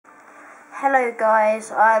Hello guys,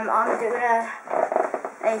 I'm doing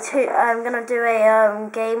I'm gonna do a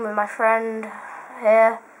game with my friend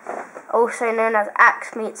here, also known as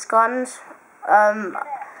Axe Meets Guns.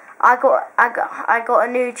 I got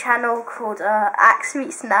a new channel called Axe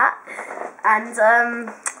Meets Nat, and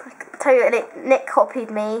totally Nick copied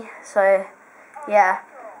me. So yeah,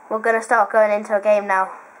 we're gonna start going into a game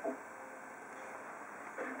now.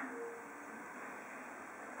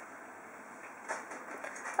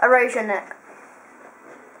 Erosion, Nick.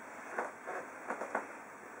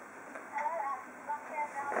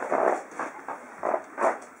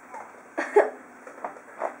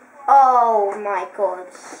 Oh my god.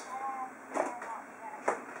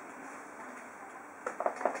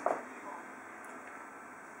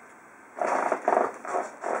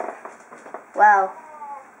 Wow.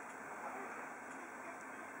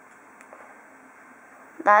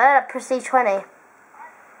 Now that Prestige 20.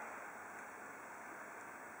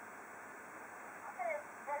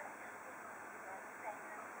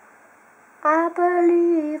 I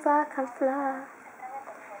believe I can fly.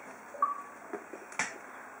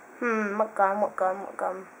 What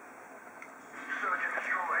gun?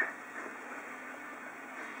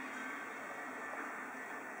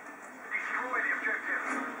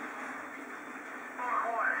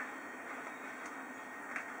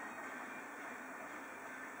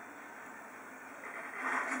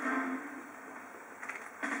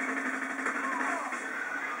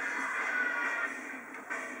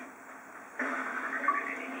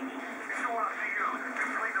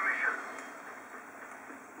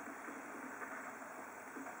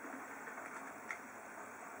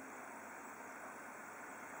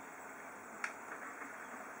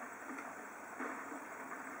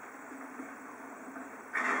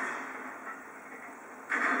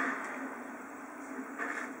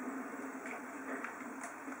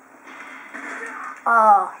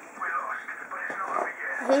 Oh.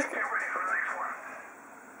 He's...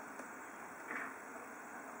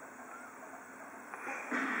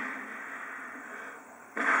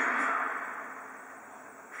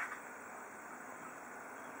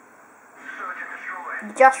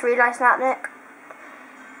 You just realised that, Nick?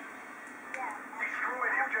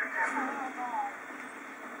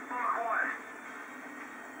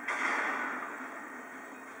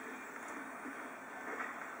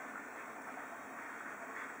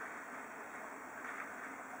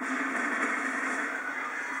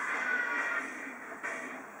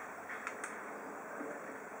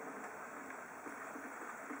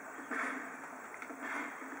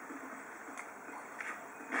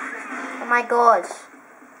 Oh my god.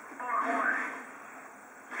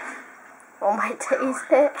 Oh my days,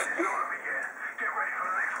 Nick.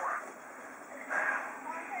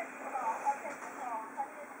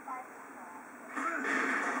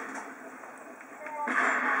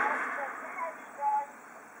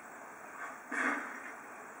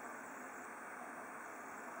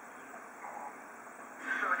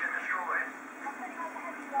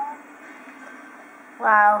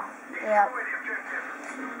 Wow. Yeah.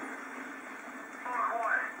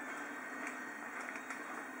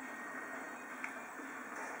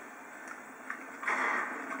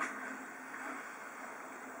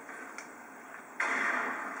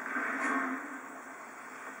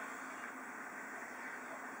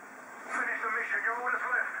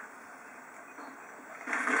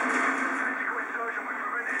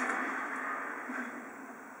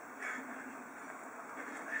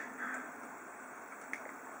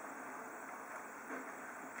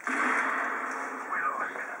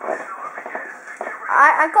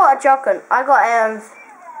 I got a juggernaut. I got a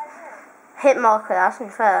hit marker. That's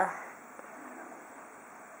unfair.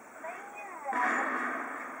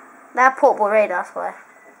 They have portable radar, that's why.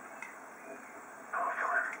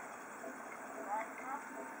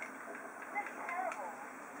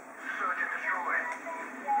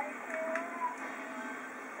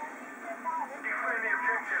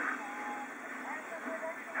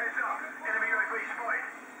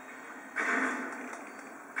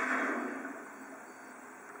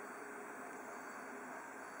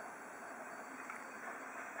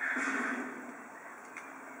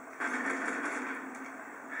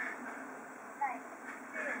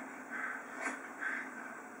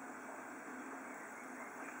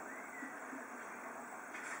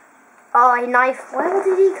 Oh, a knife. Where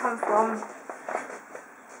did he come from?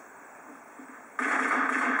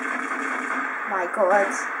 My god.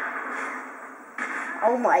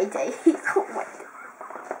 Oh my days. Oh my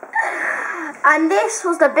god. And this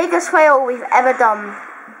was the biggest whale we've ever done.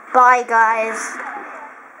 Bye, guys.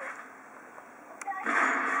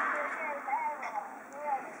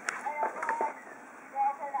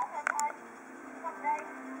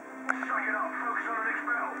 Suck it up, focus on the next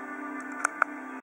battle.